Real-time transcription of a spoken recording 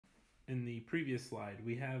in the previous slide,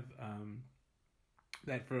 we have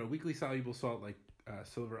that for a weakly soluble salt like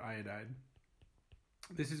silver iodide,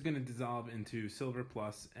 this is going to dissolve into silver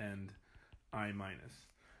plus and I minus.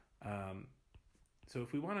 So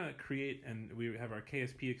if we want to create, and we have our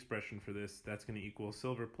KSP expression for this, that's going to equal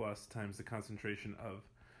silver plus times the concentration of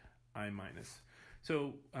I minus.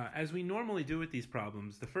 So as we normally do with these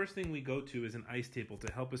problems, the first thing we go to is an ice table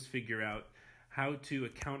to help us figure out how to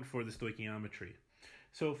account for the stoichiometry.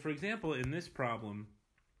 So for example, in this problem,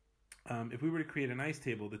 if we were to create an ice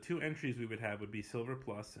table, the two entries we would have would be silver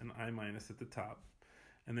plus and I minus at the top.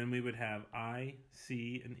 And then we would have I,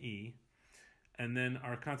 C, and E. And then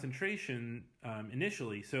our concentration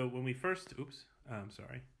initially, so when we first,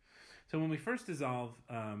 So when we first dissolve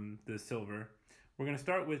the silver, we're going to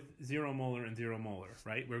start with 0 molar and 0 molar,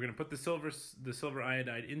 right? We're going to put the silver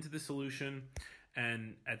iodide into the solution,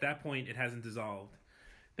 and at that point it hasn't dissolved.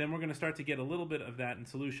 Then we're going to start to get a little bit of that in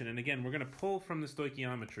solution. And again, we're going to pull from the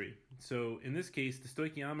stoichiometry. So in this case, the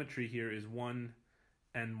stoichiometry here is 1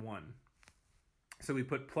 and 1. So we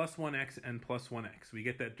put plus 1x and plus 1x. We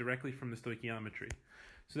get that directly from the stoichiometry.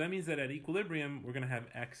 So that means that at equilibrium, we're going to have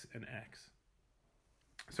x and x.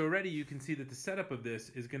 So already you can see that the setup of this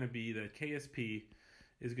is going to be that KSP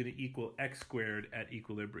is going to equal x squared at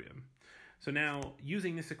equilibrium. So now,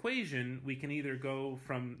 using this equation, we can either go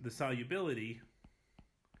from the solubility,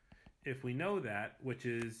 if we know that, which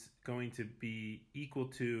is going to be equal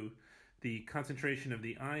to the concentration of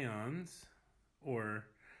the ions, or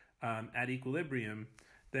at equilibrium,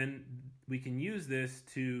 then we can use this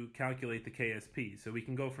to calculate the KSP. So we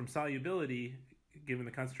can go from solubility, given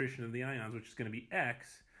the concentration of the ions, which is going to be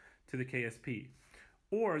x, to the KSP.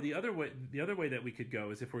 Or the other way that we could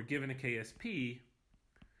go is if we're given a KSP,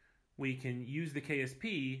 we can use the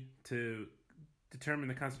KSP to determine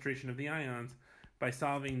the concentration of the ions by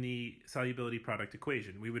solving the solubility product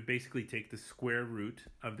equation. We would basically take the square root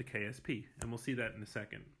of the KSP, and we'll see that in a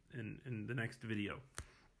second in the next video.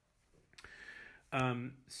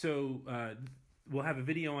 We'll have a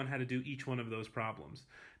video on how to do each one of those problems.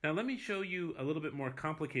 Now let me show you a little bit more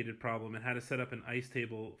complicated problem and how to set up an ice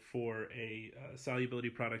table for a solubility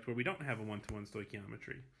product where we don't have a one-to-one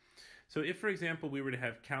stoichiometry. So if, for example, we were to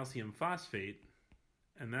have calcium phosphate,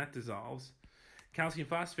 and that dissolves, calcium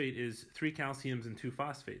phosphate is 3 calciums and 2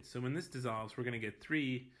 phosphates. So when this dissolves, we're going to get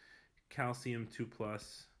 3 calcium 2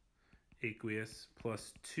 plus aqueous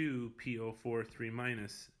plus 2 PO4 3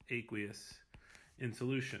 minus aqueous in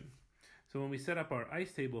solution. So when we set up our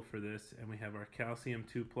ice table for this, and we have our calcium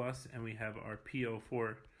 2 plus and we have our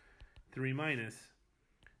PO4 3 minus,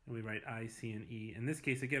 and we write I, C, and E. In this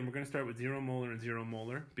case, again, we're going to start with 0 molar and 0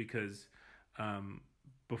 molar because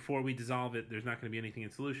before we dissolve it, there's not going to be anything in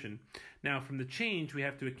solution. Now, from the change, we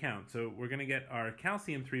have to account. So we're going to get our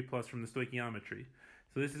calcium 3 plus from the stoichiometry.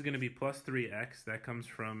 So this is going to be plus 3x. That comes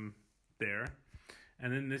from there.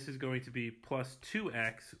 And then this is going to be plus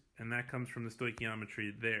 2x, and that comes from the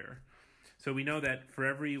stoichiometry there. So we know that for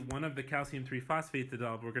every one of the calcium 3 phosphates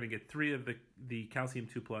dissolved, we're going to get 3 of the calcium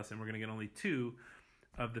 2 plus, and we're going to get only 2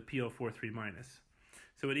 of the PO4 3 minus.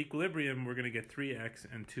 So at equilibrium, we're going to get 3x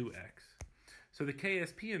and 2x. So the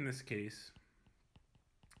KSP in this case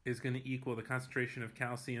is going to equal the concentration of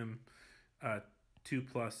calcium 2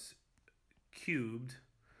 plus cubed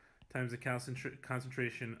times the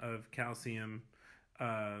concentration of calcium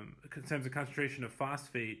times the concentration of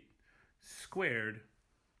phosphate squared.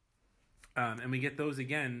 And we get those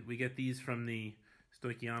again, we get these from the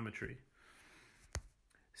stoichiometry.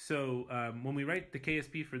 So when we write the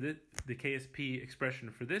KSP for the KSP expression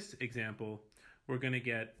for this example, we're going to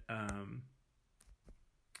get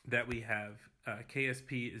that we have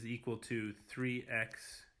KSP is equal to 3x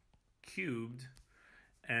cubed,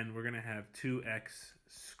 and we're going to have 2x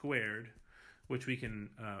squared, which we can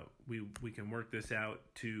we can work this out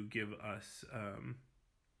to give us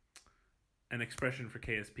an expression for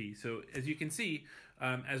KSP. So as you can see,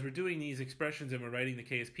 as we're doing these expressions and we're writing the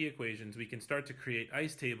KSP equations, we can start to create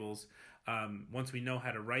ice tables. Once we know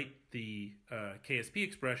how to write the KSP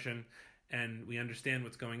expression and we understand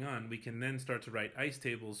what's going on, we can then start to write ice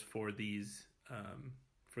tables for these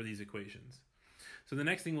equations. So the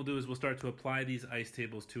next thing we'll do is we'll start to apply these ice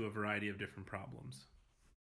tables to a variety of different problems.